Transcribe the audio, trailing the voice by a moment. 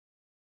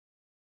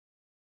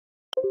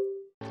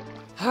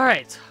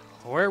Alright,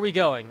 where are we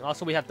going?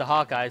 Also, we have the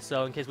Hawkeye,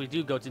 so in case we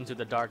do go into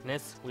the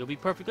darkness, we'll be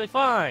perfectly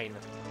fine.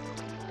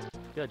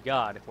 Good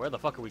God, where the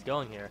fuck are we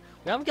going here?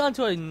 We haven't gone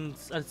to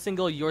a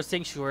single Your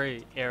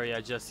Sanctuary area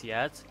just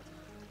yet.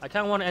 I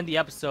kind of want to end the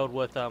episode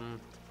with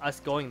us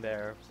going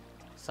there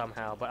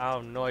somehow, but I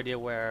have no idea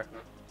where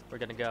we're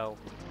gonna go.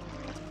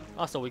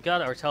 Also, we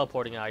got our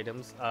teleporting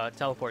items,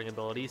 teleporting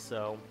abilities,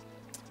 so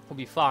we'll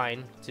be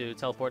fine to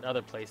teleport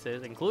other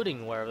places,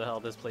 including wherever the hell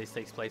this place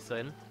takes place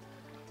in.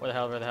 Where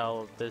the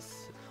hell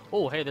this...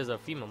 Oh, hey, there's a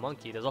female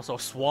monkey. There's also a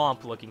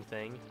swamp-looking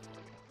thing.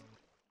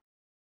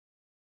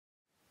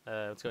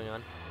 What's going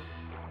on?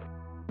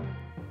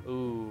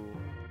 Ooh.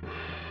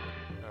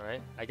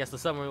 Alright. I guess the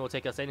submarine will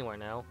take us anywhere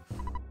now.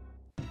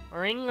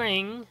 Ring,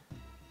 ring.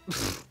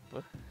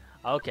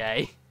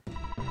 Okay.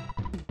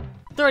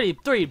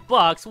 33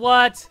 bucks?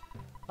 What?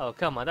 Oh,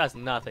 come on. That's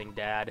nothing,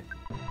 Dad.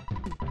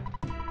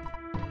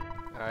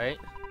 Alright.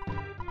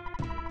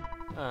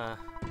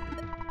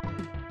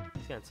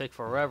 It's gonna take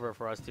forever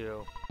for us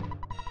to...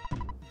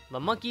 The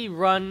monkeys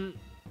run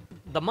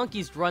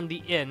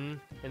the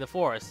inn in the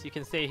forest. You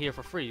can stay here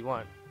for free. You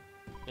want?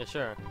 Yeah,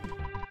 sure.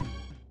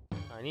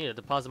 I need to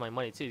deposit my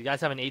money too. You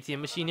guys have an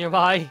ATM machine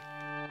nearby?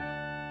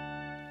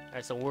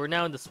 Alright, so we're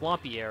now in the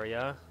swampy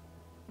area.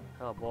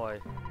 Oh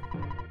boy.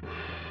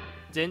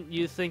 Didn't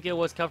you think it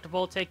was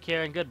comfortable? Take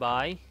care and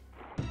goodbye.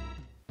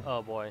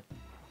 Oh boy.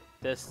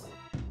 This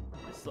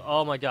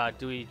oh my god,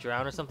 do we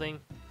drown or something?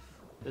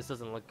 This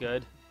doesn't look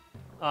good.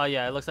 Oh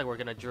yeah, it looks like we're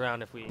gonna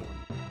drown if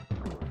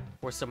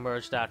we're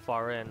submerged that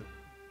far in.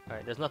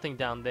 Alright, there's nothing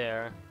down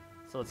there.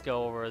 So let's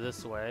go over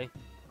this way.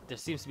 There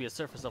seems to be a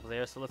surface up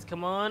there, so let's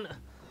come on.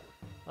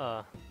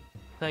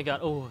 Thank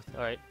god. Oh,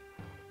 alright.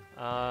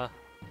 Are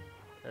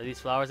these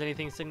flowers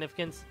anything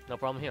significant? No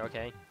problem here,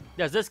 okay.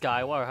 There's this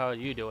guy. What how are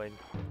you doing?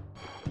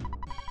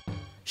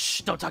 Shh,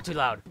 don't talk too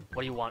loud.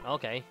 What do you want?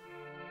 Okay.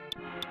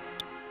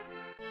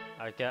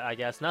 I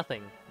guess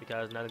nothing,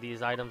 because none of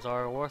these items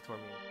are worth for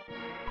me.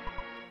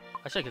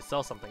 Actually, I could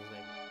sell some things,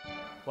 maybe.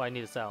 What I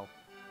need to sell.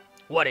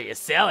 What are you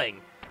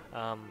selling?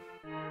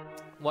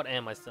 What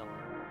am I selling?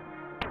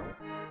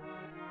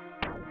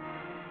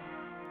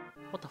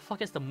 What the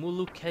fuck is the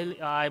Mulu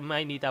Kali? I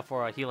might need that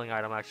for a healing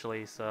item,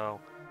 actually, so...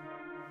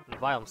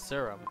 Vial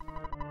Serum.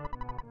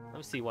 Let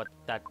me see what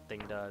that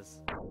thing does.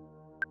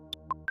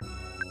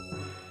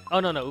 Oh,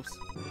 no, oops.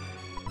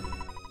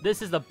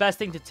 This is the best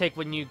thing to take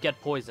when you get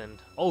poisoned.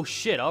 Oh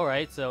shit,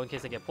 alright, so in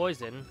case I get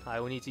poisoned,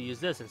 I will need to use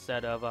this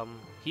instead of,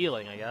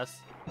 healing, I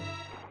guess.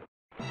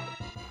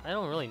 I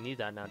don't really need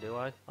that now, do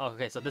I? Oh,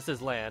 okay, so this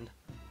is land.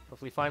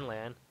 Hopefully find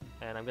land.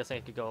 And I'm guessing I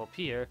could go up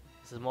here.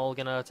 Is this mole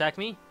gonna attack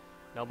me?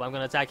 No, but I'm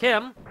gonna attack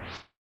him!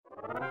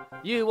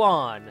 You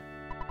won!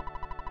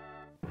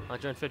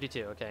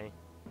 152, okay.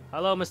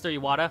 Hello, Mr.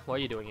 Iwata. What are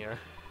you doing here?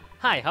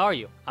 Hi, how are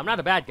you? I'm not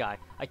a bad guy.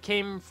 I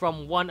came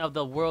from one of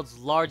the world's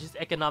largest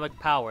economic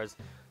powers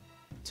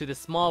to this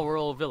small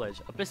rural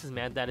village. A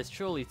businessman that is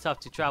truly tough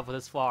to travel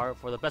this far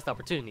for the best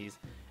opportunities.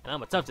 And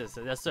I'm a tough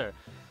citizen, yes sir.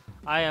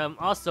 I am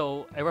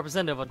also a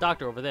representative of a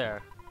doctor over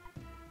there.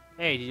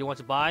 A, do you want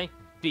to buy?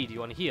 B, do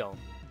you want to heal?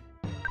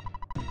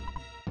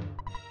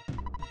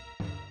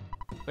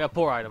 We have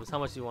 4 items. How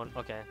much do you want?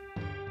 Okay.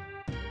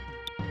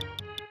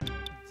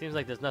 Seems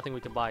like there's nothing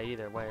we can buy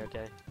either way,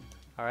 okay.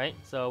 Alright,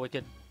 so we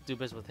could do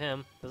business with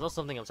him. There's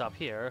also something up top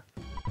here.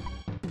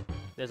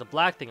 There's a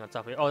black thing on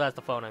top here. Oh, that's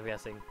the phone, I'm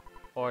guessing.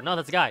 Or, no,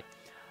 that's the guy.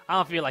 I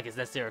don't feel like it's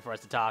necessary for us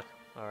to talk.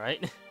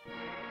 Alright.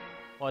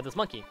 Oh, this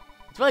monkey.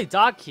 It's really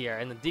dark here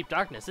in the deep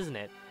darkness, isn't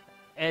it?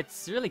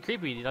 It's really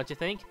creepy, don't you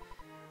think?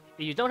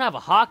 If you don't have a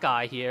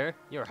Hawkeye here,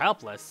 you're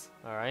helpless.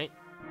 Alright.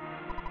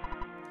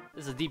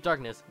 This is deep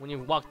darkness. When you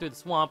walk through the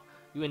swamp,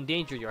 you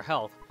endanger your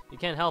health. You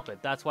can't help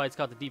it. That's why it's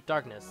called the deep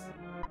darkness.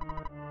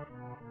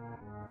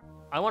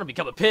 I want to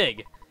become a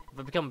pig. If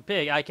I become a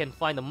pig, I can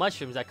find the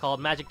mushrooms I call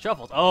magic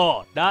truffles.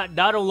 Oh, that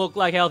don't look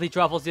like healthy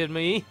truffles to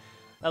me.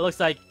 That looks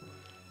like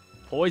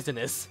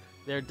poisonous.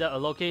 They're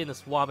located in the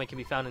swamp and can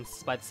be found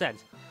by the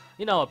scent.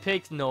 You know, a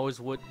pig's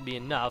nose wouldn't be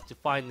enough to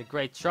find the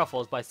great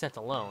truffles by scent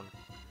alone.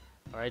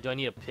 Alright, do I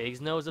need a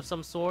pig's nose of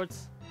some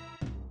sorts?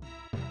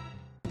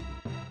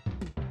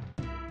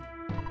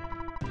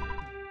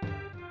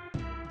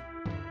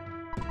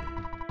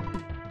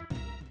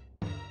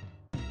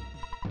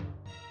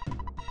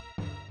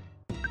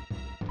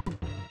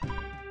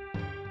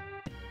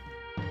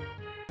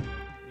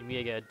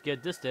 A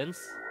good distance.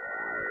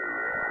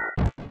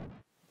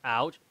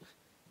 Ouch.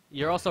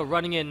 You're also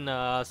running in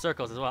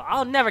circles as well.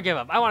 I'll never give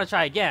up. I want to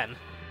try again.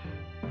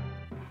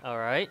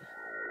 Alright.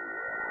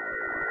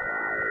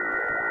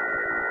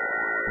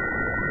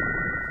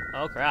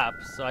 Oh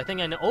crap. So I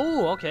think I know.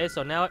 Oh, okay.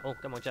 So now oh,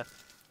 come on,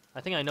 Jeff.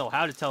 I think I know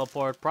how to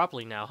teleport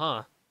properly now,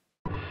 huh?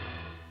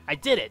 I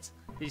did it.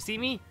 Did you see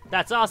me?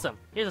 That's awesome.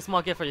 Here's a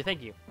small gift for you.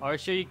 Thank you. Are you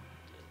sure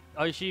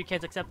you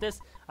can't accept this?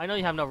 I know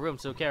you have no room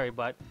to carry,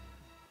 but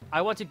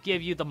I want to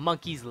give you the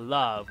monkey's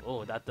love.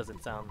 Oh, that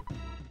doesn't sound...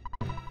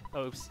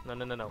 Oops.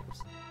 No.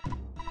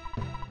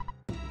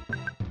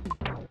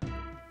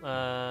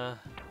 Oops.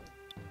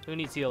 Who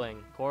needs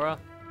healing? Cora?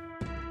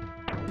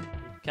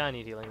 Kinda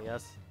need healing,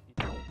 yes.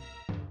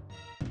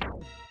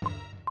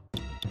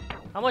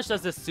 How much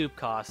does this soup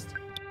cost?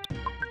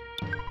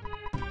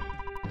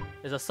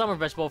 It's a summer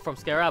vegetable from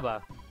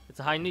Scaraba. It's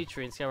a high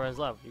nutrient Scaraba's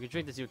love. You can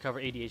drink this, you recover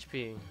 80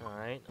 HP.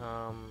 Alright,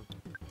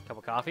 cup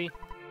of coffee.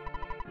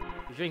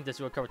 You drink this,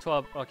 you recover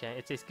 12. Okay,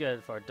 it tastes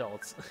good for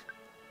adults.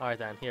 Alright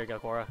then, here you go,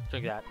 Cora.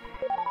 Drink that.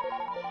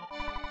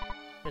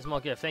 Here's a small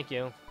gift, thank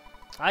you.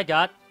 I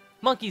got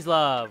Monkey's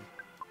Love!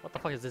 What the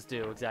fuck does this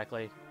do,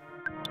 exactly?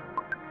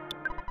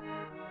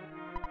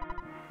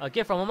 A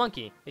gift from a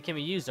monkey. It can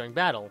be used during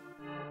battle.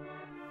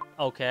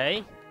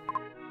 Okay.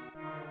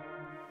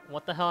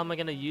 What the hell am I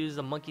gonna use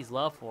a Monkey's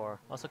Love for?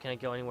 Also, can't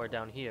go anywhere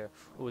down here.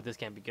 Ooh, this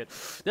can't be good.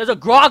 There's a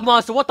Grog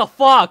monster! What the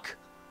fuck?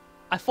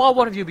 I fought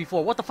one of you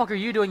before. What the fuck are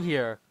you doing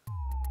here?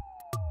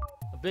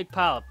 A big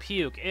pile of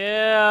puke.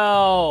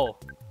 Ew!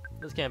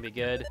 This can't be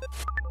good.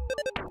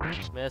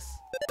 Miss.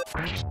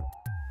 Alright,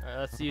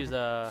 let's use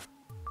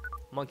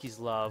Monkey's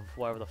Love,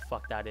 whatever the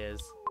fuck that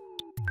is.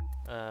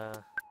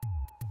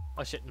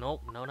 Oh shit,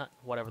 nope, no, not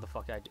whatever the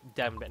fuck I did.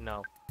 Damn it,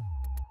 no.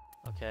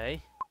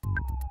 Okay.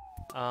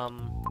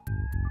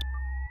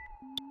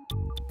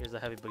 Here's a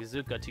heavy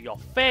bazooka to your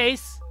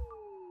face!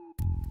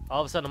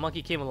 All of a sudden, a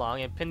monkey came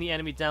along and pinned the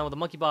enemy down with a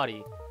monkey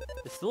body.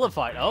 It's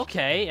solidified.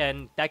 Okay,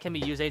 and that can be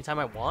used anytime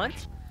I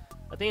want?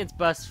 I think it's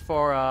best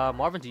for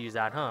Marvin to use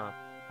that, huh?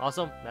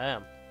 Awesome.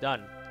 Bam.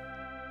 Done.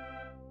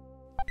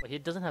 But he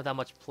doesn't have that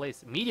much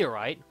place.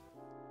 Meteorite?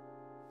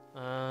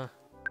 Alright,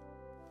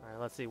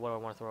 let's see what do I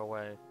want to throw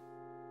away.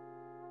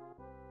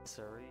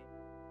 Sorry.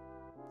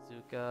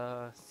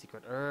 Bazooka.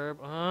 Secret herb.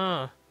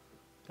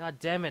 God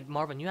damn it,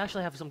 Marvin. You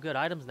actually have some good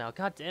items now.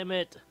 God damn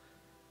it.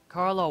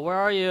 Carlo, where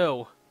are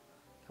you?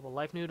 Couple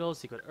life noodles,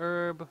 secret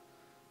herb,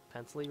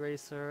 pencil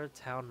eraser,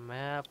 town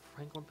map,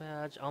 Franklin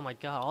badge. Oh my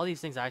god, all these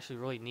things I actually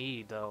really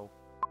need, though.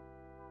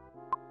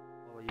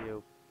 What about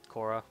you,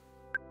 Cora?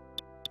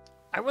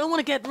 I really want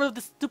to get rid of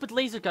this stupid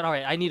laser gun.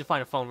 Alright, I need to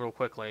find a phone real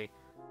quickly.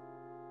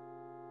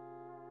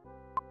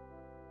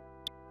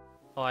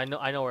 Oh, I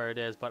know where it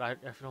is, but I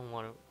don't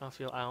want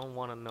to. I don't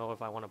want to know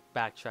if I want to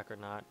backtrack or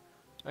not.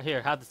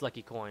 Here, have this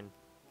lucky coin,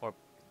 or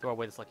throw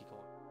away this lucky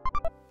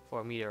coin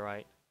for a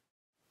meteorite.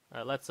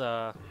 Alright, let's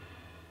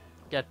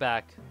get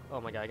back. Oh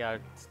my god, I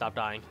gotta stop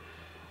dying.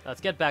 Let's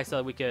get back so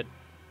that we could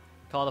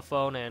call the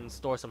phone and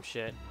store some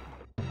shit.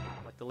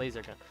 Like the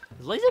laser gun.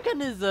 The laser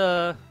gun is,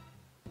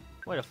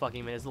 wait a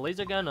fucking minute. Is the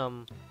laser gun,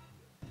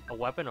 a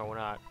weapon or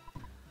not?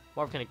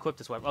 Marv can equip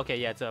this weapon. Okay,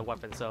 yeah, it's a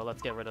weapon, so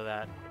let's get rid of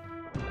that.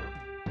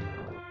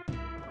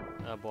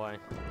 Oh boy.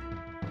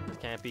 This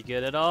can't be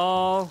good at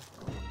all.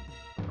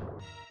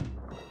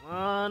 Come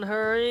on,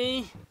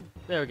 hurry.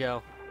 There we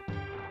go.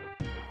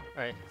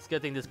 Alright, it's a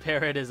good thing this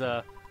parrot is,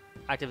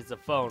 active as a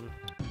phone,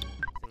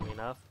 interestingly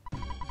enough.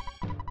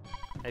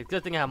 And it's a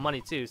good thing I have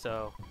money too,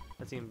 so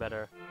that's even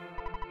better.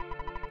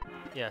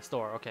 Yeah,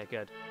 store. Okay,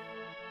 good.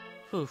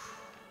 Whew.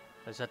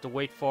 I just have to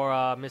wait for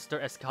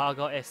Mr.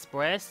 Escargot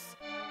Express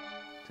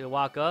to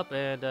walk up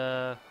and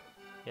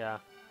yeah.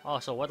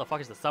 Also, what the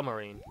fuck is the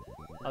submarine?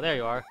 Oh, there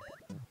you are.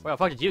 Where the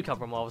fuck did you come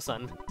from all of a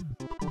sudden?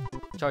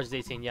 Charges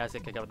 18. Yes, I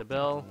can cover the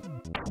bill.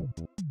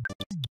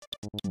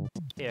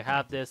 Here,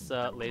 have this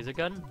laser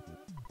gun.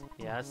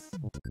 Yes.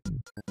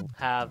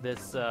 Have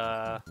this,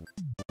 I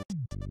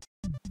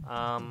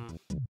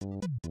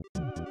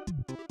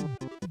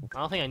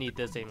don't think I need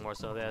this anymore,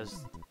 so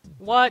there's...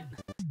 What?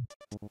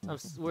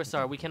 We're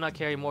sorry, we cannot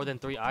carry more than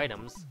 3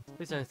 items.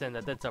 Please understand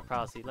that that's our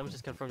policy. Let me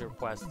just confirm your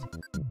request.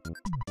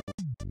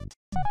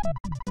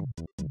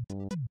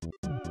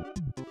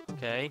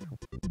 Okay.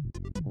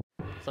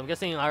 So I'm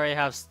guessing I already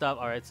have stuff.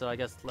 Alright, so I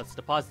guess let's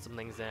deposit some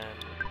things in.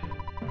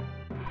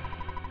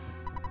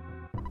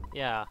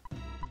 Yeah.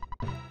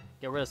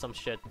 Get rid of some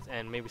shit,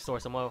 and maybe store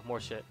some more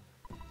shit.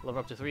 Level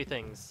up to 3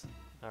 things.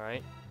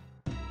 Alright.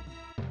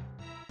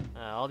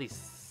 All these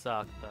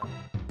suck, though.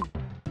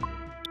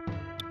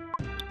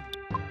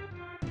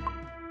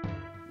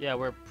 Yeah,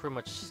 we're pretty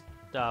much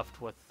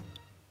stuffed with...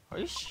 Are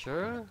you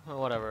sure? Or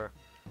whatever.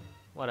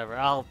 Whatever,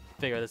 I'll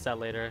figure this out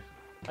later.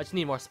 I just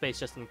need more space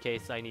just in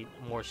case I need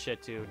more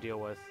shit to deal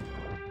with.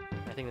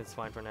 I think that's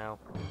fine for now.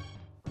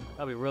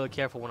 I'll be really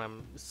careful when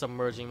I'm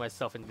submerging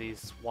myself into these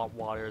swamp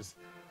waters.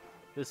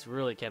 This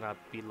really cannot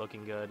be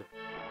looking good.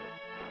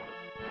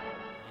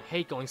 I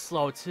hate going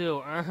slow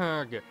too.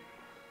 Urgh.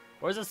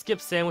 Where's the skip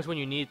sandwich when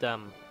you need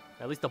them?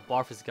 At least the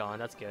barf is gone.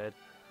 That's good.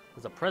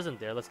 There's a present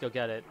there. Let's go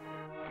get it.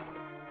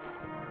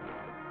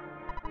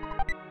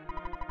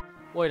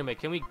 Wait a minute.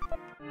 Can we...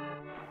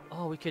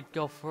 Oh, we could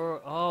go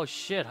for... Oh,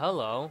 shit.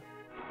 Hello.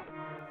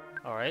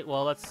 Alright,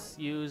 well, let's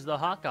use the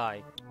Hawkeye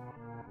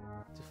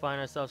to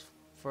find ourselves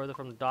further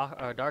from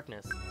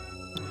darkness.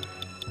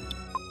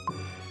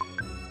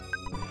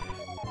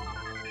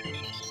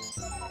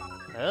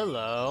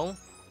 Hello.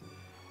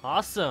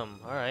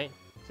 Awesome. Alright.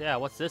 So yeah,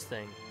 what's this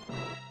thing?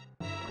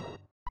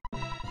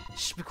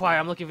 Shh, be quiet.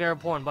 I'm looking very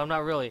important, but I'm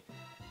not really.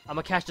 I'm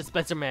a cash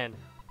dispenser man.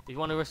 If you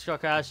want to risk your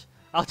cash,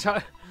 I'll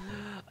try.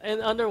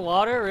 And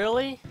underwater?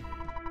 Really?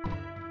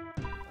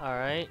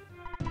 Alright.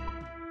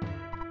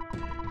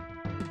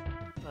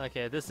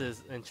 Okay, this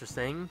is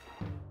interesting.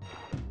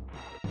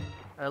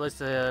 Or at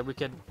least we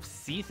could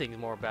see things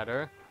more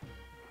better.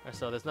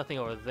 So there's nothing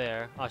over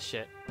there. Oh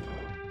shit.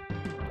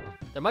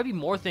 There might be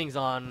more things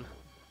on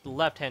the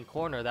left-hand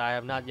corner that I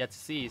have not yet to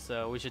see,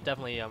 so we should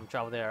definitely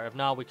travel there. If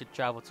not, we could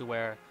travel to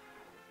where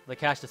the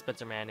cash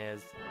dispenser man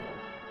is.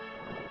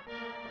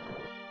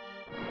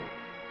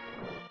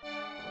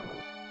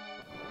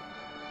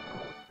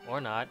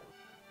 Or not.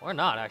 Or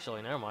not,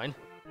 actually. Never mind.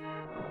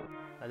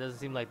 That doesn't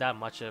seem like that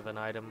much of an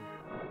item.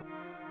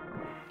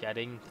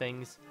 Getting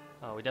things.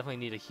 Oh, we definitely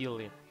need a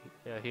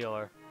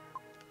healer.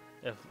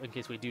 In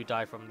case we do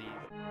die from the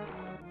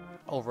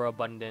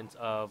overabundance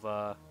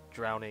of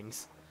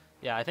drownings.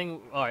 Yeah, I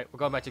think... Alright, we're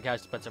going back to cash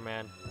dispenser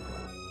man.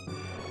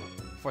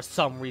 For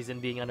some reason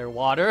being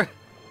underwater.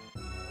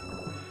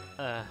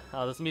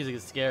 Oh, this music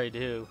is scary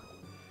too.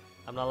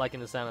 I'm not liking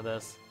the sound of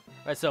this.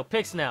 Alright, so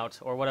pig snout,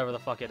 or whatever the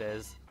fuck it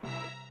is.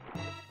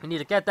 We need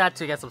to get that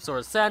to get some sort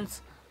of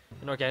sense.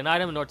 In order to get an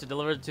item, in order to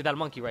deliver it to that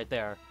monkey right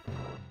there.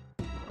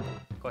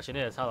 Question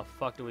is, how the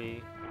fuck do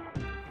we...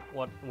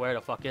 Where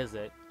the fuck is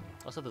it?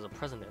 Also, there's a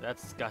present there.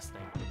 That's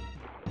disgusting.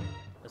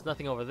 There's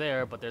nothing over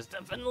there, but there's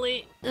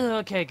definitely...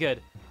 Okay,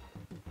 good.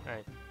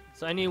 Alright.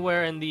 So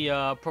anywhere in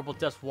the purple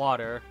dust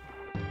water,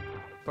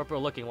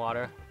 purple-looking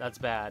water, that's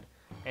bad.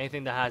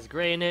 Anything that has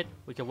gray in it,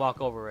 we can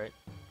walk over it.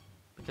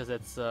 Because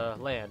it's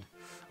land.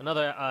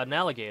 Another an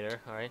alligator,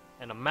 alright.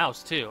 And a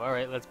mouse, too.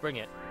 Alright, let's bring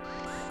it.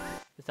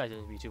 This not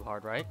going to be too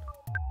hard, right?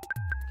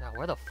 God,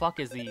 where the fuck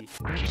is the...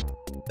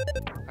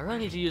 I really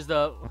need to use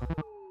the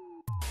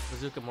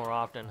bazooka more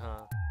often,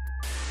 huh?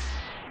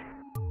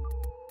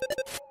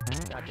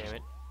 God damn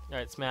it.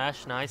 Alright,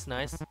 smash. Nice,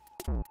 nice.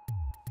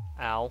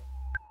 Ow.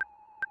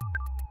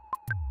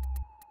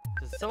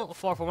 Is it so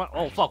far from my...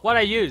 Oh, fuck. What did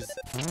I use?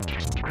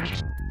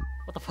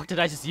 What the fuck did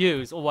I just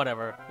use? Oh,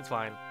 whatever. It's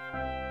fine.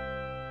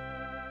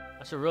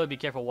 I should really be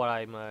careful what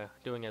I'm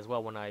doing as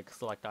well when I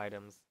select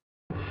items.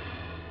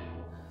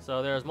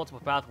 So there's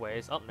multiple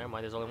pathways. Oh, never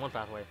mind. There's only one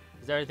pathway.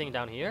 Is there anything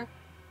down here?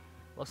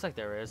 Looks like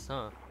there is,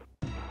 huh?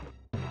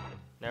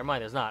 Never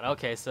mind. There's not.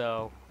 Okay,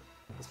 so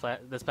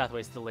this pathway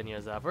is still linear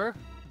as ever.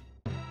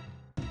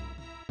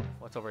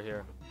 What's over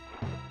here?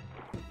 Do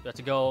I have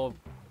to go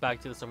back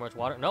to the submerged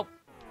water? Nope.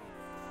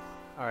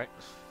 Alright,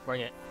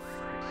 bring it.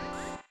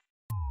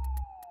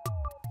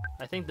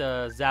 I think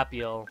the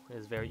Zapiel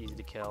is very easy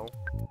to kill.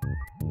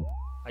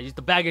 I used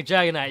the bag of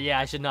Dragonite. Yeah,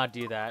 I should not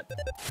do that.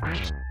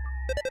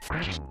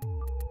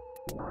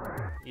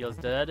 Eel's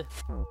dead.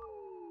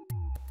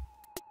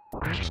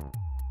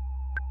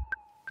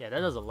 Yeah, that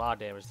does a lot of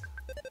damage.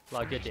 A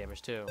lot of good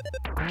damage, too.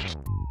 It's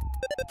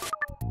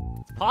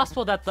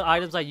possible that the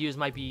items I use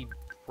might be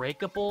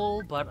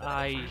breakable, but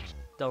I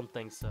don't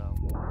think so.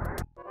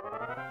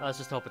 Let's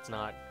just hope it's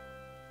not.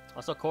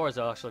 Also, Cora's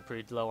actually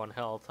pretty low on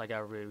health. I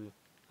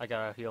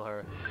gotta heal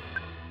her.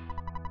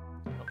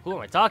 Who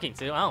am I talking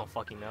to? I don't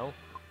fucking know.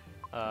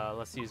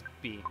 Let's use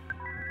B.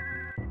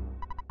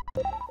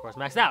 Of course,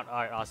 maxed out.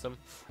 Alright, awesome.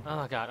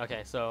 Oh god,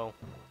 okay, so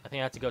I think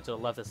I have to go to the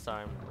left this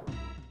time.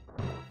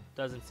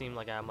 Doesn't seem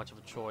like I have much of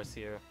a choice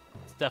here.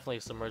 It's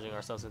definitely submerging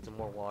ourselves into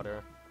more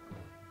water.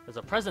 There's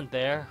a present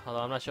there, although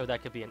I'm not sure if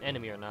that could be an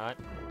enemy or not.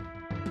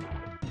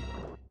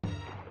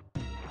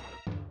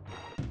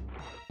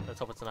 Let's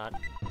hope it's not.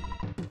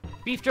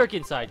 Beef jerky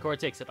inside. Cora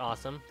takes it.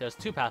 Awesome. There's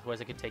two pathways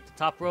I could take. The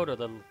top road or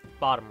the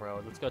bottom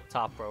road. Let's go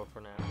top road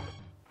for now.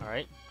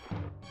 Alright.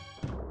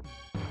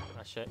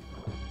 Ah, shit.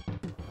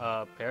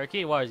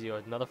 Parakeet? What is you?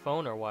 Another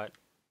phone or what?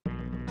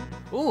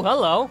 Ooh,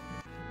 hello!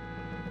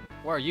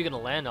 Where are you gonna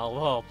land?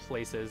 All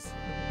places.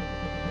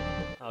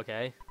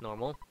 Okay,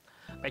 normal.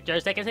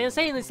 Pictures taken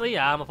insanely.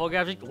 I'm a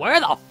photographic. Where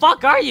the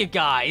fuck are you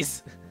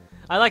guys?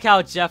 I like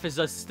how Jeff is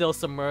just still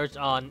submerged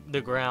on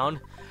the ground.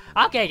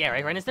 Okay, get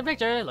ready for an instant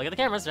picture. Look at the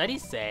cameras. Ready?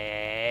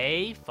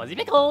 Say Fuzzy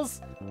Pickles.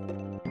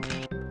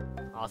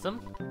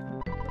 Awesome.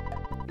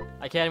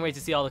 I can't wait to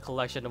see all the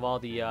collection of all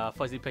the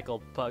Fuzzy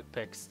Pickle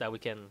pics that we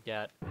can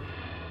get.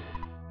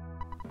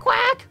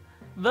 Quack!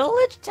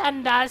 Village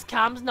tenders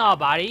comes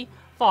nobody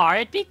for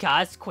it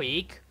because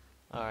quick.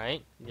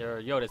 Alright,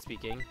 you're Yoda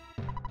speaking.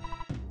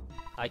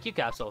 IQ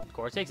capsule.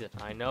 Cora takes it.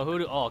 I know who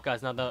to... Oh,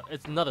 guys,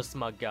 it's another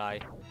smug guy.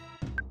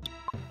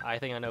 I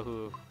think I know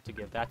who to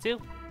give that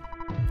to.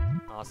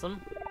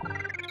 Awesome.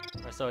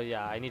 So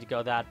yeah, I need to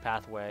go that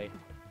pathway.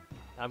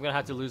 I'm gonna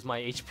have to lose my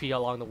HP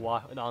along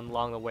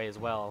the way as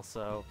well,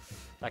 so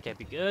that can't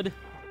be good.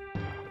 Oh,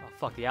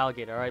 fuck the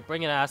alligator. Alright,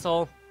 bring it,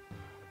 asshole.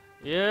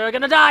 You're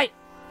gonna die!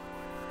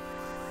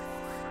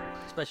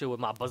 Especially with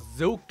my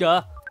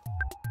bazooka.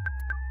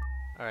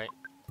 Alright,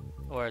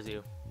 where is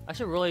you? I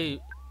should really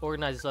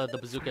organize the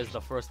bazooka as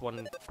the first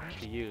one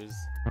to use.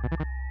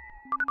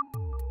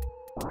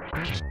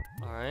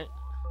 Alright.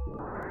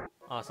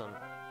 Awesome.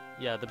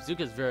 Yeah, the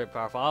bazooka is very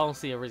powerful. I don't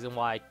see a reason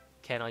why I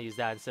cannot use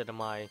that instead of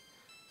my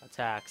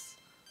attacks.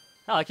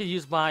 Hell, I could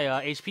use my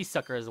HP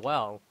sucker as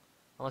well.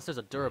 Unless there's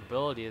a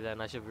durability, then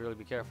I should really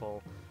be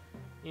careful.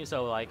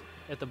 So, like,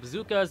 if the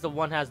bazooka is the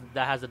one that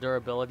has the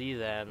durability,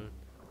 then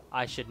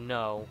I should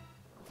know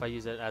if I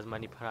use it as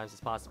many times as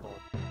possible.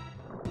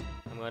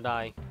 I'm gonna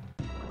die.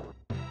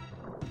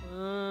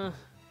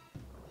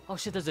 Oh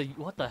shit, there's a...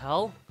 What the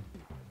hell?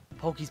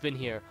 Pokey's been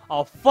here.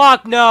 Oh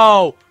fuck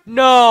no!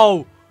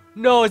 No!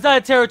 No, is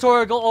that a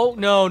territorial goal? Oh,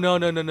 no, no,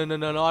 no, no, no, no,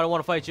 no, no. I don't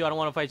want to fight you. I don't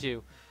want to fight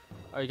you.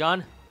 Are you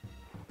gone?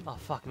 Oh,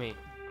 fuck me.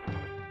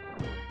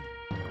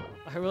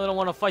 I really don't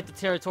want to fight the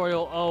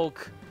territorial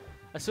oak.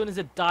 As soon as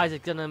it dies,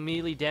 it's gonna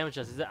immediately damage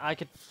us. I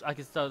could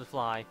start to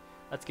fly.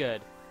 That's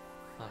good.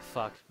 Oh,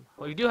 fuck.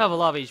 Well, you do have a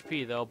lot of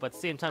HP, though, but at the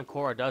same time,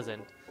 Korra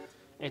doesn't.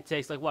 It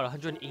takes, like, what,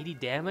 180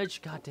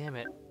 damage? God damn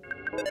it.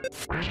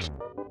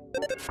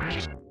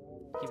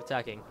 Keep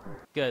attacking.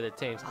 Good, it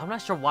tames. I'm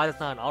not sure why that's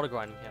not an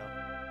auto-grinding count.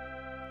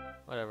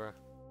 Whatever.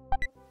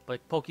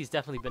 But Pokey's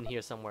definitely been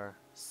here somewhere.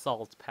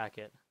 Salt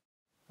packet.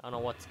 I don't know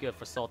what's good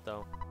for salt,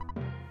 though.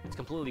 It's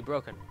completely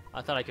broken.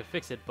 I thought I could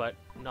fix it, but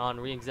on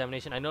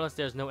re-examination, I noticed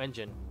there's no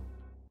engine.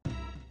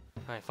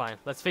 Alright, fine.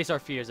 Let's face our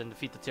fears and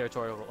defeat the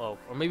Territorial Oak.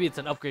 Or maybe it's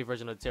an upgrade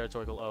version of the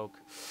Territorial Oak.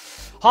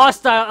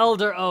 Hostile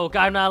Elder Oak!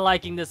 I'm not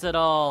liking this at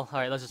all!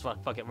 Alright, let's just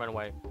fuck it, run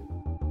away.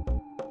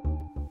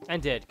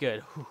 And did.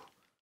 Good. Whew.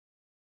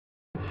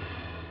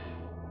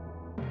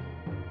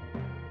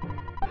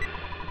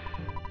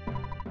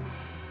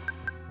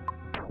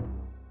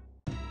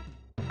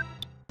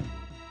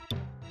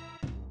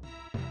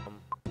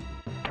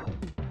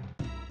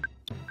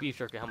 Beef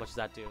jerky, how much does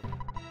that do?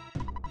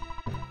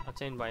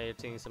 Obtained by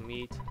obtaining some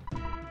meat.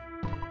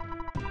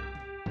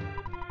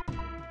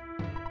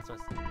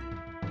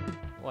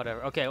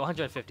 Whatever. Okay,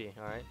 150.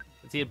 All right.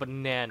 Let's eat a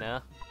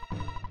banana.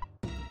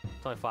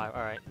 25.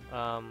 All right.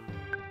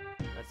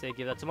 Let's say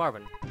give that to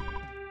Marvin.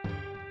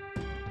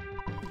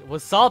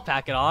 With salt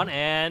packet on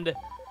and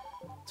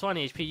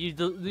 20 HP.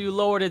 You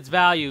lowered its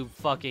value.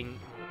 Fucking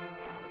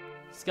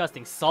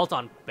disgusting. Salt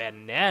on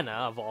banana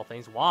of all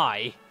things.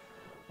 Why?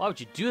 Why would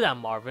you do that,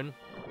 Marvin?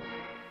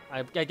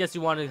 I guess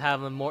you wanted to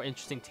have a more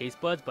interesting taste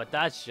buds, but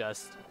that's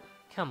just...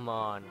 Come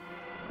on.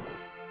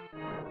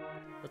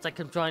 It's like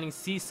combining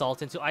sea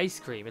salt into ice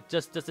cream. It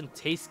just doesn't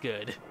taste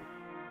good.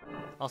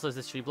 Also, is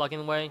this tree blocking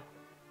the way?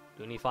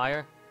 Do we need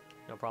fire?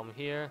 No problem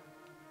here.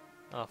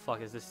 Oh,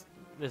 fuck. Is this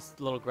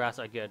little grass?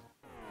 Alright, good.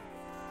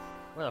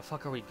 Where the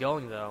fuck are we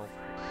going, though?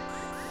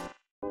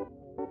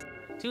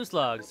 2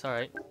 slugs.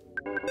 Alright.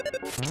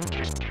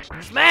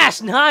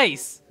 Smash!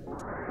 Nice!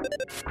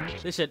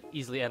 This should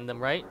easily end them,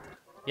 right?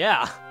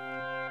 Yeah.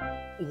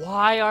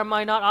 Why am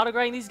I not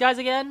auto-grinding these guys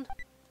again?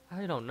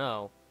 I don't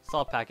know.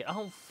 Salt packet. I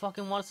don't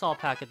fucking want a salt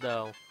packet,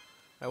 though.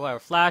 Alright, whatever.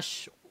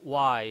 Flash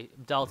Y.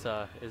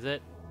 Delta. Is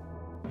it?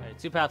 Alright,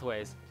 2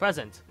 pathways.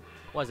 Present.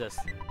 What is this?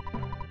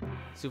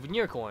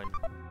 Souvenir coin.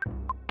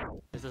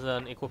 Is this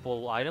an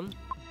equipable item?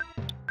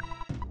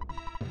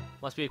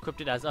 Must be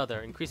equipped as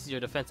other. Increases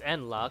your defense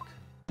and luck.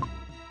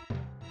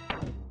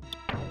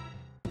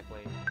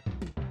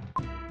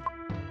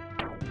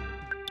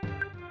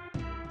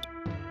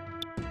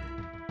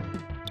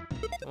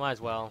 Might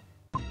as well.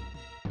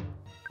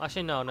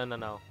 Actually, no.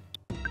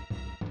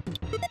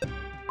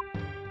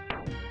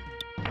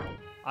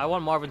 I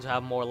want Marvin to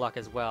have more luck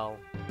as well.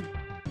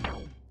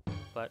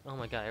 But, oh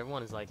my god,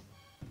 everyone is, like,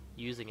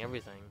 using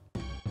everything.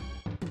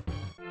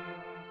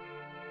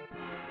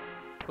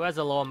 Who has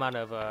a low amount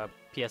of,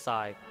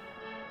 PSI?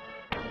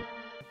 I'm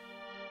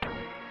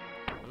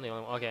the only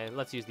one. Okay,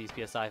 let's use these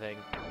PSI thing.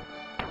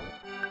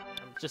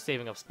 I'm just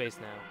saving up space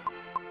now.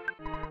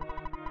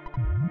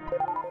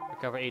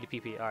 Recover 80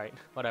 PP. Alright,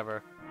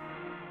 whatever.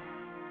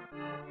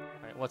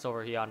 Alright, what's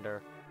over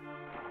yonder?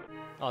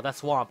 Oh, that's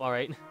swamp.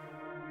 Alright.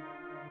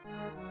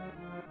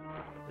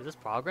 Is this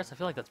progress? I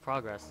feel like that's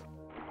progress.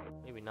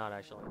 Maybe not,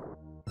 actually.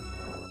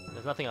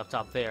 There's nothing up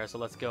top there, so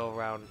let's go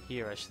around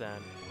here-ish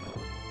then.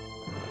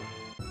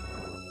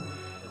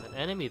 There's an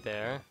enemy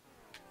there.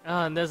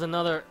 And there's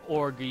another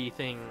orgy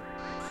thing.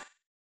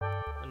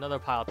 Another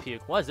pile of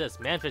puke. What is this?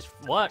 Manfish.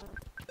 What?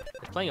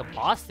 It's playing a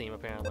boss theme,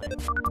 apparently.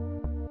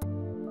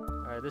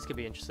 Alright, this could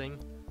be interesting.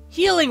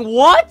 Healing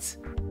what?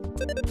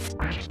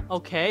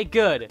 Okay,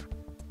 good.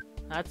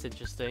 That's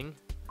interesting.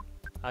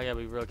 I gotta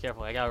be real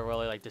careful. I gotta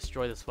really, like,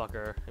 destroy this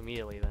fucker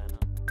immediately then.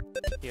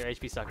 Here,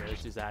 HP sucker.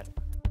 Let's use that.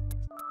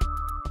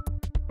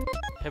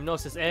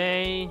 Hypnosis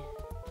A.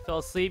 Fell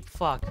asleep.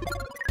 Fuck.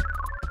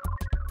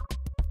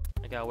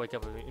 I gotta wake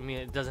up. I mean,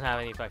 it doesn't have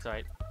any effects,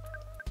 alright.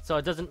 So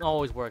it doesn't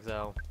always work,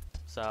 though.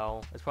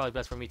 So it's probably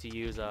best for me to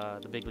use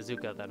the big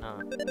bazooka then, huh?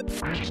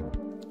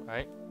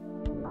 Alright.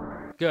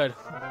 Good.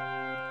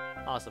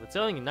 Awesome. It's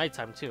only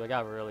nighttime too. I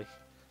gotta really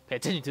pay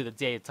attention to the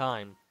day and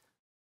time.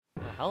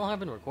 How long have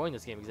I been recording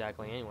this game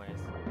exactly, anyways?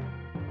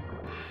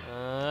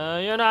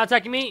 You're not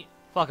attacking me?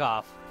 Fuck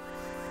off.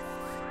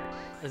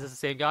 Is this the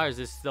same guy or is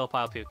this still a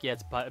pile of puke? Yeah,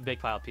 it's a big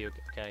pile of puke.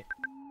 Okay.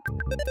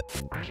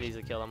 I can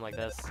easily kill him like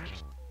this.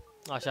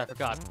 Oh shit, I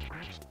forgot.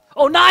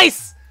 Oh,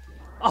 nice!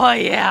 Oh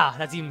yeah!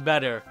 That's even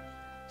better.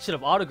 Should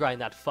have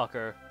auto-grind that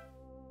fucker.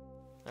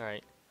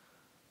 Alright.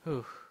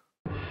 Whew.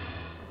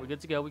 We're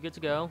good to go, we're good to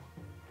go.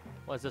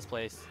 What is this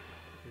place?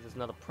 Is this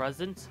another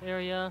present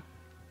area?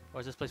 Or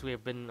is this place we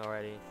have been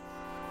already?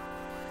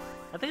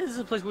 I think this is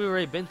a place we've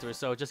already been through,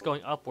 so just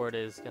going upward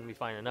is gonna be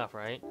fine enough,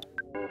 right?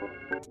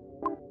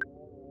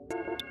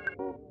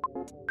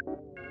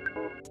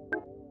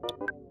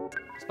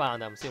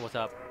 Earthbound them, see what's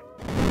up.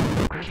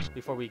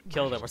 Before we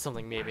kill them or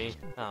something, maybe.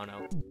 I don't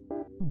know.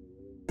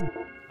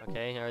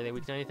 Okay, are they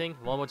weak to anything?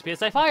 Vulnerable to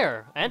PSI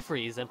fire! And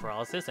freeze, and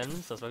paralysis, and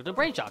suspect of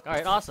brain shock.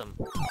 Alright, awesome.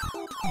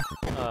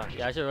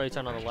 Yeah, I should really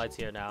turn on the lights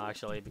here now,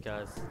 actually,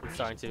 because it's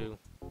starting to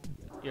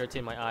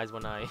irritate my eyes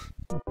when I'm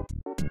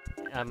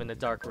in a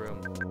dark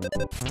room.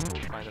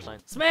 Fine, that's fine.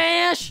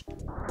 Smash!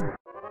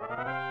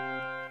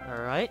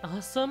 Alright,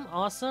 awesome,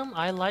 awesome.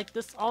 I like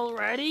this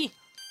already.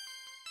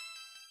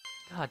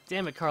 God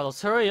damn it,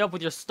 Carlos. Hurry up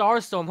with your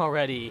STARSTORM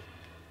already.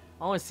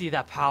 I want to see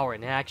that power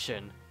in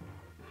action.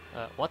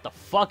 What the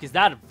fuck? Is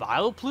that a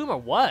Violet Plume or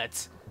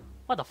what?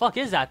 What the fuck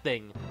is that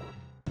thing?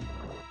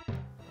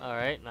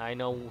 Alright, I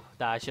know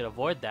that I should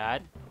avoid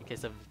that in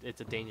case it's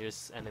a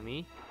dangerous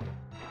enemy.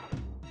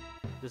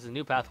 This is a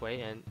new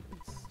pathway and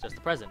it's just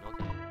the present.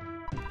 Okay.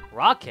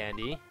 Rock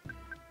candy?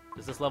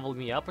 Does this level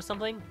me up or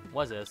something?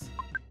 What is this?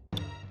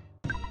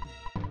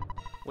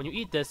 When you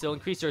eat this, it'll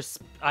increase your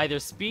either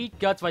speed,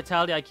 guts,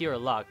 vitality, IQ, or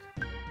luck.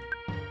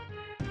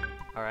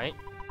 Alright.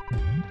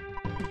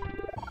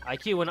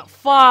 IQ went up.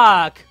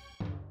 Fuck!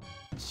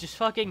 It's just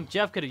fucking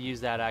Jeff could have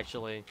used that,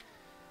 actually.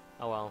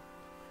 Oh well.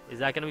 Is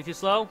that gonna be too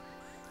slow?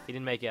 He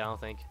didn't make it, I don't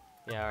think.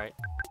 Yeah, alright.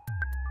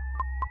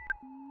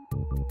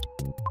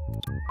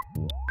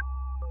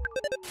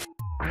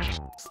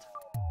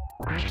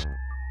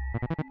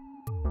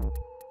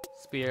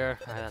 Spear.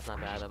 That's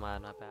not bad,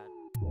 not bad.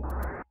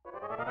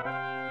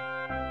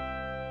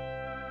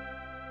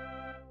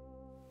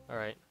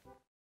 Alright.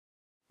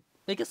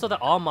 Make it so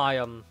that all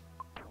my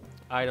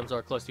items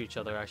are close to each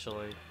other,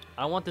 actually.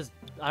 I don't want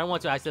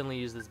to accidentally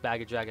use this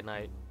bag of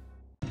Dragonite.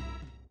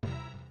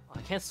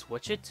 I can't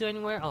switch it to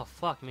anywhere? Oh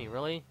fuck me,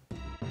 really?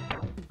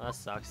 Oh, that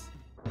sucks.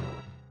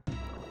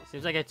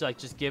 Seems like I have to like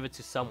just give it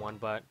to someone,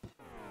 but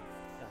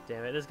god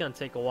damn it, it's gonna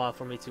take a while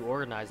for me to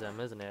organize them,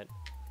 isn't it?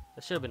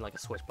 There should have been like a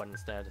switch button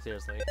instead,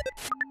 seriously.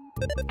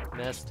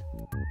 Missed.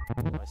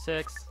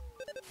 6.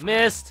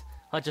 Missed!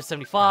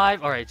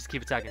 175. Alright, just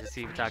keep attacking, just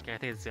keep attacking. I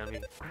think it's gonna be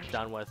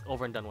done with.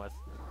 Over and done with.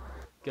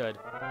 Good.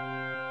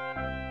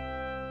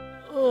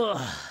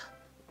 Ugh.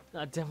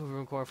 God damn, we've been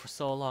recording for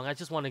so long. I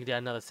just want to get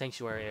another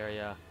sanctuary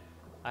area.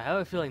 I have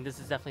a feeling this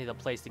is definitely the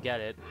place to get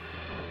it.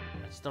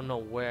 I just don't know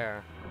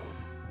where.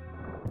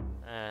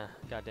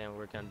 God damn,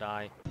 we're gonna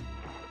die.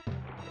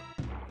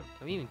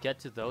 Can we even get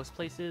to those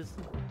places?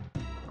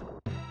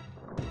 We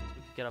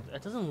could get up.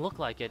 It doesn't look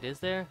like it, is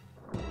there?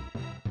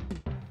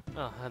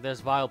 Oh,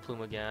 there's Violet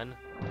Plume again.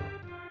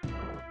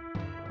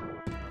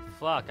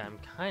 Fuck, I'm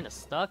kind of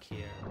stuck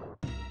here.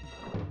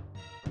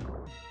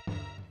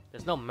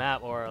 There's no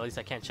map, or at least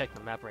I can't check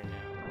the map right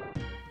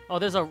now. Oh,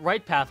 there's a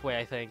right pathway,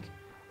 I think.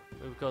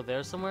 We would go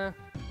there somewhere?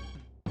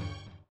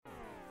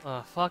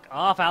 Fuck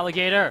off,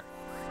 alligator!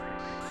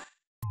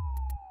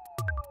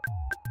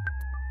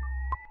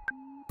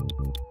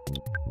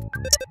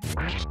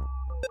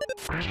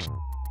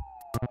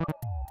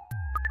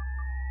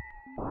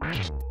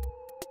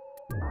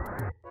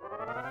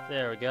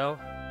 There we go.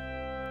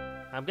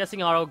 I'm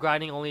guessing auto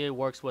grinding only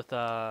works with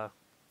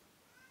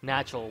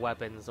natural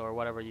weapons or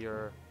whatever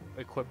you're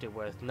equipped it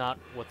with, not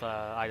with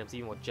items,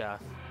 even with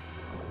Jeff.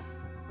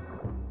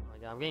 Oh my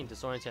God, I'm getting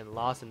disoriented and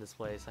lost in this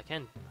place. I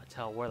can't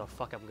tell where the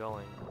fuck I'm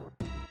going.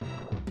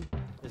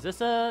 Is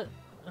this a...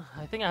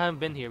 I think I haven't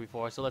been here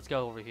before, so let's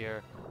go over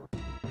here.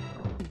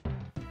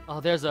 Oh,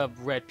 there's a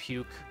red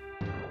puke.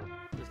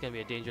 This is gonna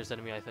be a dangerous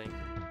enemy, I think.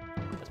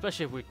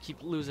 Especially if we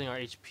keep losing our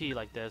HP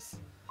like this.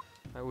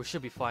 We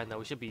should be fine though,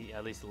 we should be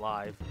at least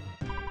alive.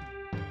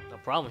 No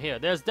problem here.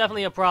 There's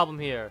definitely a problem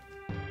here.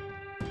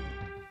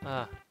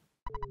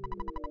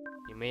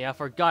 You may have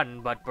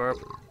forgotten, but Burp,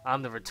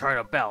 I'm the return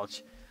of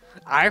Belch.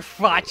 I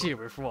fought you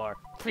before.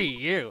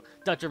 You.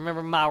 Don't you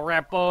remember my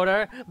rep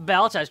order?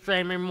 Belch has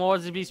trained me more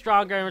to be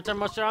stronger and return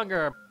more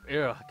stronger.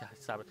 Ugh, God,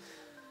 stop it.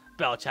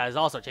 Belch has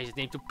also changed his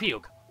name to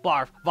Puke.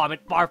 Barf,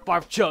 vomit, barf,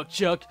 barf, choke,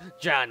 choke.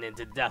 Drown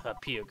into death of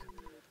Puke.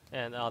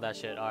 And all that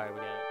shit. Alright, we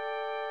get it.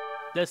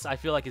 This, I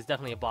feel like, is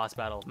definitely a boss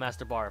battle.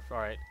 Master Barf,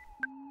 alright.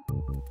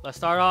 Let's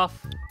start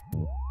off.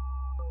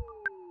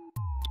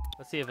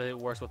 Let's see if it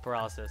works with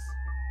paralysis.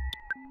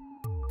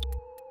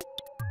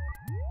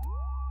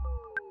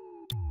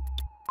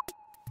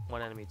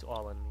 One enemy to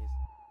all enemies.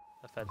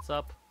 Offense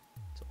up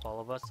to all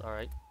of us,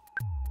 alright.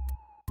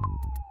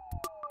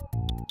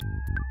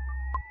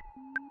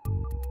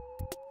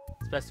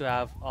 It's best to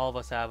have all of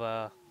us have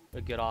a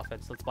good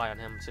offense. Let's buy on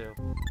him too.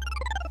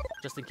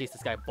 Just in case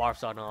this guy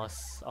barfs on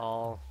us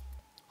all.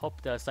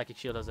 Hope the psychic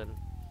shield doesn't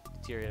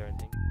deteriorate or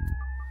anything.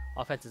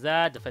 Offense is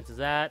that, defense is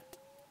that.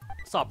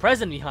 Saw a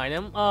present behind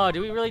him. Oh,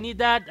 do we really need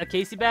that? A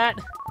Casey bat?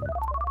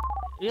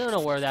 You don't know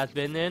where that's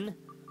been in.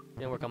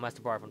 Didn't work on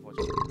Master Barf,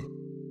 unfortunately.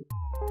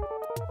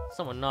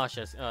 Someone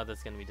nauseous. Oh,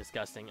 that's gonna be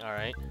disgusting.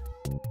 Alright.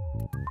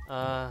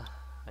 I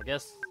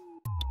guess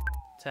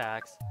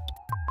attacks.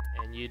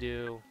 And you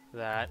do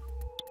that.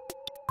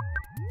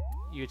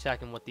 You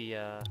attack him with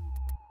the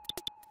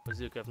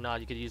bazooka. If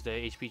not, you could use the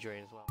HP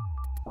drain as well.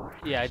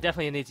 Yeah, I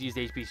definitely need to use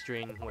the HP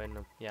drain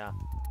when, yeah.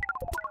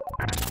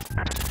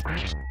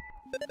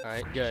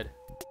 Alright, good.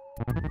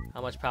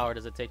 How much power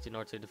does it take in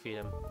order to defeat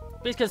him?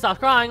 Please can stop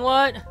crying,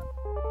 what?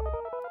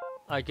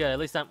 Alright, good. At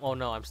least I'm... Oh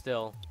no, I'm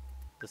still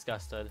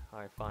disgusted.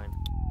 Alright, fine.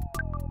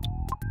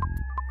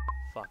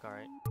 Fuck,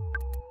 alright.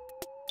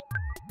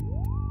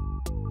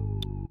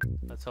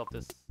 Let's hope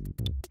this...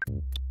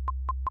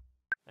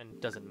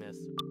 And doesn't miss.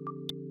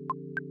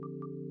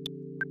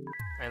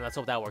 And let's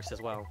hope that works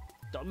as well.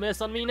 Don't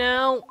miss on me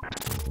now!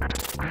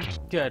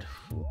 Good.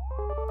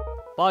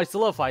 Body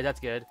solidified, that's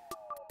good.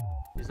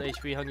 Use the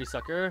HP hungry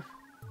sucker.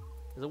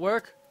 Does it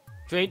work?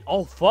 Drain.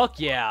 Oh, fuck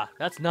yeah!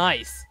 That's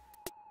nice!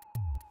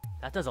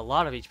 That does a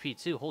lot of HP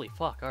too. Holy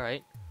fuck,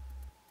 alright.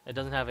 It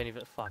doesn't have any of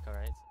it. Fuck,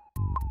 alright.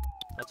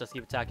 Let's just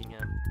keep attacking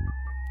him.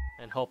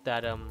 And hope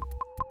that,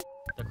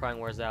 the crying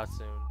wears out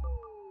soon.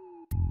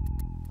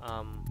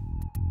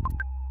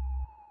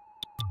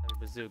 Heavy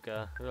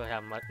bazooka. We really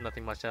have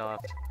nothing much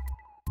left.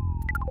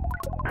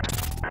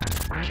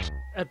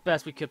 At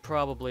best, we could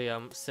probably,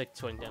 sick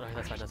twin. Okay,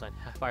 that's fine, that's fine.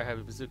 Fire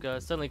heavy bazooka.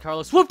 Suddenly,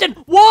 Carlos swooped in.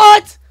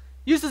 What?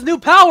 Used his new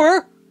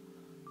power?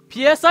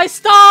 PSI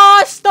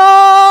STARSTORM!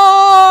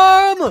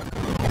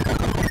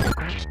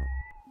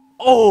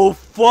 Oh,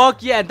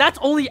 fuck yeah. That's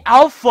only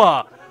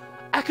alpha.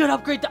 I could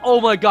upgrade the.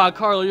 Oh my god,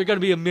 Carlo, you're gonna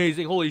be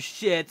amazing. Holy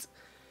shit.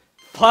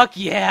 Fuck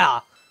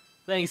yeah.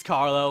 Thanks,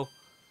 Carlo.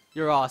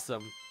 You're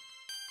awesome.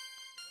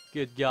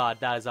 Good god,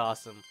 that is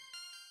awesome.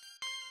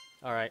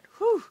 Alright.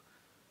 Whew.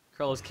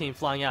 Carlos came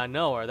flying out of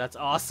nowhere. That's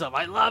awesome.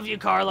 I love you,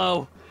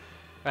 Carlo.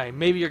 Alright,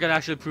 maybe you're gonna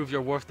actually prove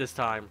your worth this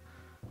time.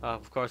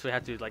 Of course, we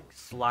have to, like,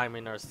 slime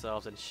in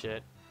ourselves and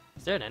shit.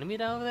 Is there an enemy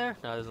down over there?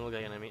 No, it doesn't look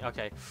like an enemy.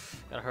 Okay.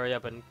 Gotta hurry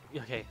up and...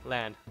 Okay,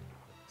 land.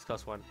 It's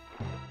close one.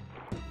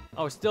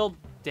 Oh, we still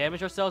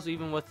damage ourselves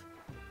even with...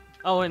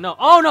 Oh, wait, no.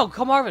 Oh, no!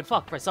 Come Marvin!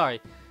 Fuck! Right, sorry.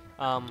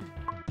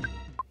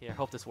 Here,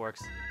 hope this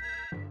works.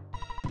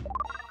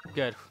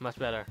 Good. Much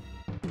better.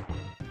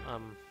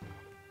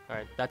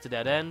 Alright, that's a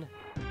dead end.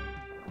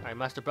 Alright,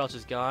 Master Belch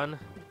is gone.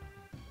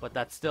 But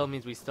that still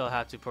means we still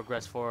have to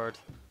progress forward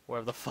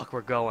wherever the fuck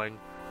we're going.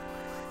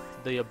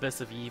 The Abyss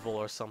of Evil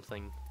or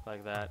something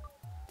like that.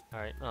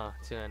 Alright,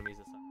 two enemies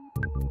this time.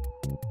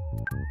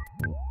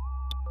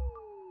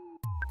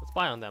 Let's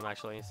spy on them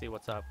actually and see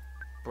what's up,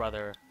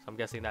 brother. So I'm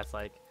guessing that's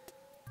like,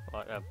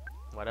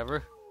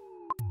 whatever.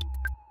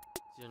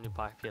 Your new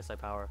PSI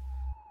power.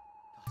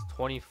 It's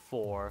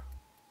 24,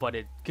 but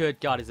it, good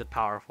god, is it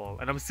powerful.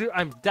 And I'm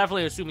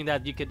definitely assuming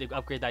that you could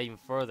upgrade that even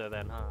further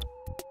then, huh?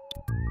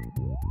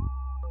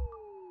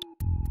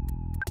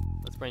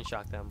 Let's brain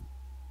shock them.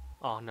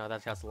 Oh no,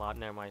 that costs a lot.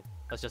 Never mind.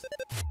 Let's just...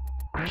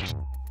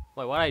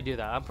 Wait, why did I do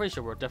that? I'm pretty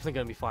sure we're definitely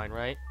gonna be fine,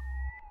 right?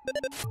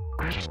 That's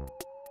at least...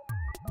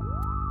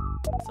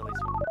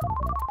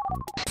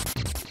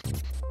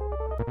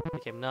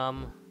 Became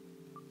numb.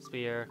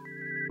 Spear.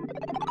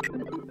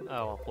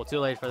 Oh, well, too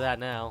late for that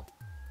now.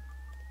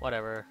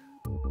 Whatever.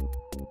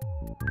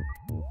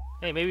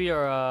 Hey, maybe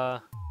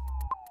your,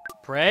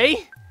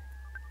 Prey?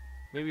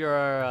 Maybe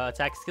your,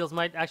 attack skills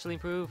might actually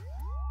improve?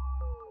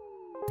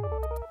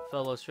 Felt a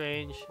little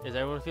strange. Is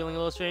everyone feeling a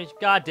little strange?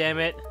 God damn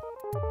it!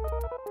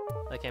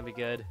 That can't be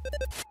good.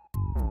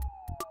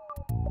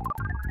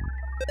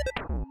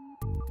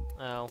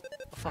 Oh.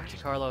 Fuck you,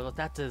 Carlo.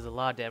 That does a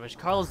lot of damage.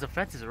 Carlo's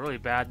defenses are really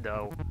bad,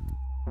 though.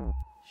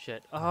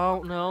 Shit.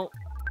 Oh, no.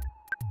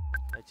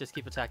 Right, just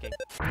keep attacking.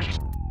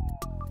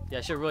 Yeah,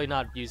 I should really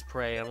not use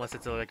Prey unless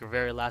it's like a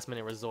very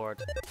last-minute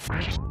resort.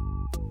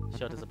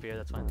 She'll disappear.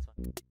 That's fine. That's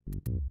fine.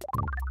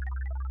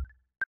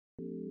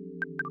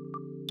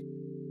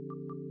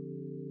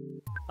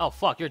 Oh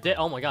fuck, you're dead.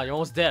 Oh my god, you're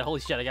almost dead. Holy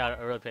shit, I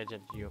gotta really pay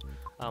attention to you.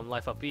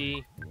 Life up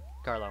B.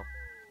 Carlo.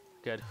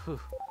 Good. Whew.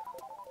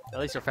 At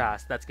least you're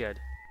fast. That's good.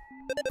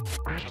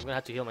 I'm gonna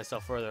have to heal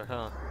myself further,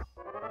 huh?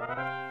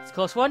 It's a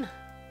close one.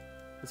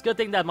 It's a good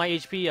thing that my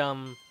HP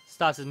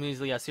stops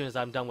immediately as soon as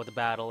I'm done with the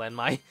battle, and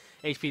my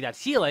HP that's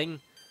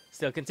healing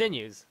still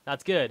continues.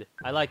 That's good.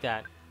 I like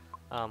that.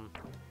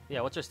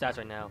 Yeah, what's your stats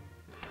right now?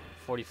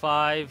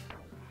 45.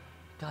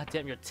 God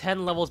damn, you're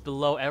 10 levels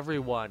below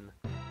everyone.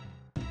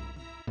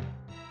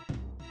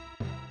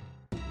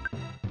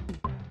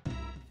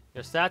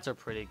 Your stats are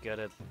pretty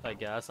good, I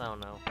guess. I don't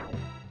know.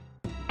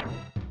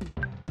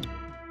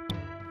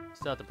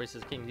 Still have the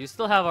Braces of King. Do you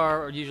still have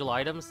our usual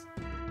items?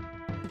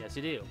 Yes,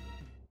 you do.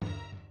 Okay.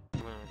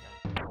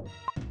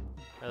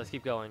 Alright, let's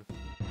keep going.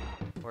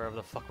 Wherever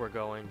the fuck we're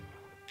going.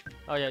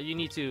 Oh yeah, you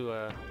need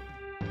to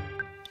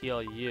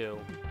heal you,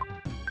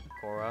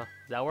 Cora. Does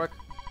that work?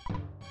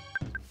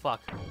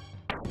 Fuck.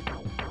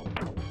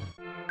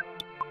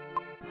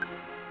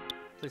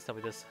 Please tell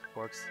me this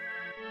works.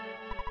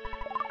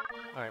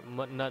 Alright,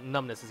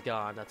 numbness is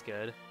gone. That's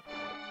good.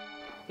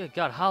 Good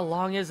god, how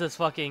long is this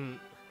fucking...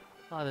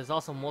 Oh, there's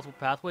also multiple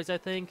pathways, I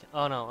think.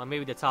 Oh no,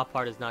 maybe the top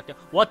part is not good.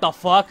 What the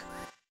fuck?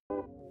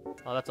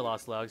 Oh, that's a lot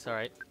of slugs.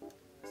 Alright.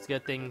 It's a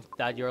good thing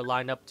that you're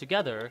lined up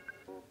together,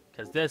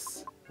 because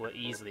this will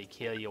easily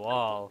kill you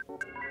all.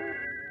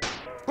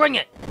 Bring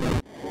it!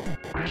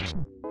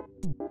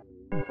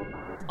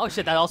 Oh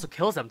shit, that also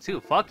kills them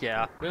too. Fuck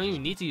yeah. We don't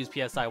even need to use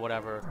PSI,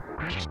 whatever.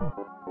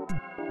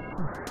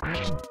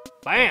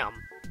 Bam!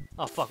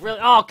 Oh, fuck, really?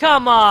 Oh,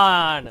 come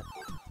on!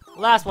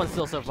 Last one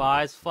still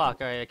survives.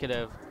 Fuck, alright, I could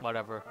have...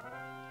 Whatever.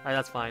 Alright,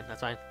 that's fine,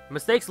 that's fine.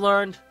 Mistakes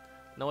learned.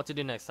 Know what to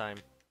do next time.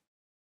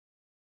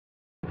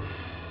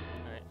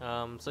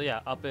 Alright, so yeah,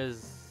 up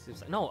is...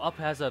 No, up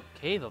has a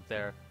cave up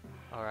there.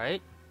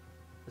 Alright.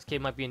 This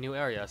cave might be a new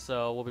area,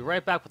 so we'll be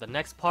right back with the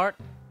next part.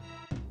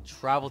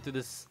 Travel through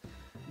this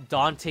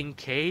daunting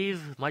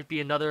cave. Might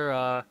be another,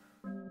 Are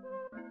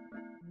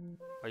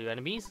you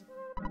enemies?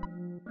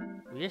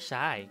 We're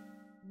shy.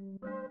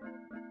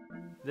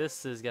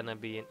 This is gonna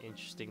be an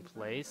interesting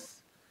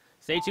place.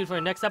 Stay tuned for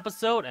the next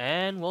episode,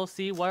 and we'll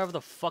see whatever the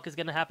fuck is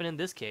gonna happen in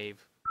this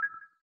cave.